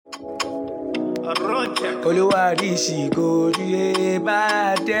Oluwa Richegold, yeah,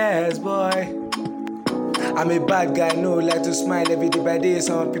 baddest boy. I'm a bad guy, no like to smile every day by day.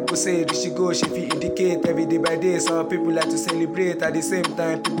 Some people say Richegold, she fit indicate every day by day. Some people like to celebrate at the same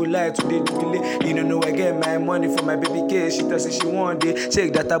time. People like to delay. You don't know I get my money for my baby case. She tells me she want it.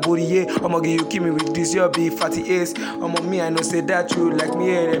 Shake that booty, yeah. I'ma give you kill me with this, your big fatty ace. On me, I know say that you like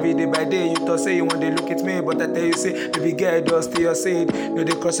me yeah, every day by day. You thought say you want to look at me, but I tell you say, baby girl, just stay your side. No,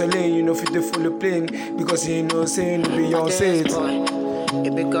 they cross a lane, you know fit the full plane because you know saying be your said.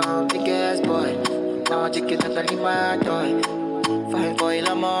 You become the gas boy. Now I take it and I my toy. Fine boy,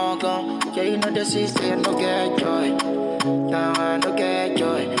 I'm all gone. Yeah, you know the sister, I no get joy. Now I no get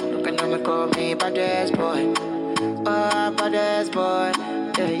joy. Look at them, call me baddest boy. Oh, baddest boy.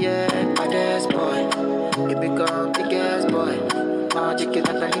 Yeah, baddest boy. You become the gas boy. Now I take it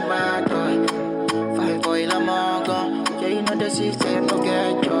and I my toy. Fine boy, I'm all gone. Yeah, you know the sister, I no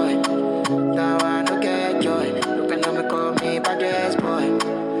get joy. Now I no get joy. Look at them, call me baddest boy.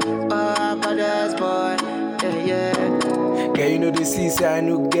 Oh, baddest boy, yeah. Girl, you know the say I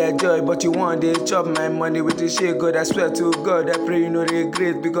no get joy, but you want to chop my money with the Richegold. I swear to God, I pray you no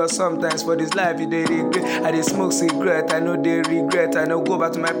regret, because sometimes for this life you dey regret. I dey smoke cigarette, I know they regret. I know go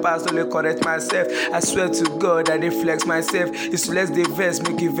back to my past, only correct myself. I swear to God, I dey flex myself. It's to let the verse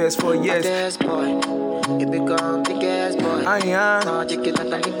make it verse for years. Baddest boy, you become the gas boy. Now take it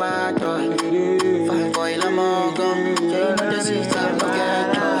and I need my toy. Fine boy, I'm all gone. Yeah, you know the system, no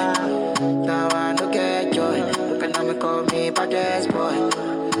get joy. Now I no get joy. Look at me, call me baddest boy.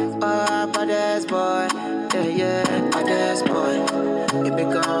 Oh, baddest boy, yeah, baddest boy. You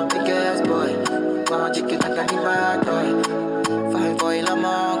become the gas boy. Now take it and I need my toy. Fine boy, I'm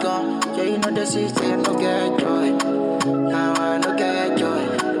all gone. Yeah, you know the system, no get joy. Now I no get joy.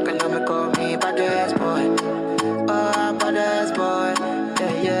 Look at me, call me baddest boy. Oh, baddest boy,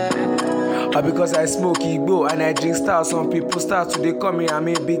 yeah. Or because I smoke Igbo and I drink stout, some people start to they call me I'm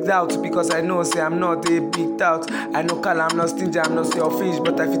a big doubt, because I know say I'm not a big doubt. I know Kala, I'm not stingy, I'm not selfish,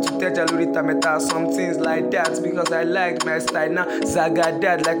 but I fit to tell Jalurita Meta some things like that, because I like my style now. Zaga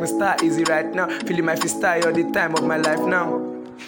dad like my style easy right now, feeling my freestyle all the time of my life now.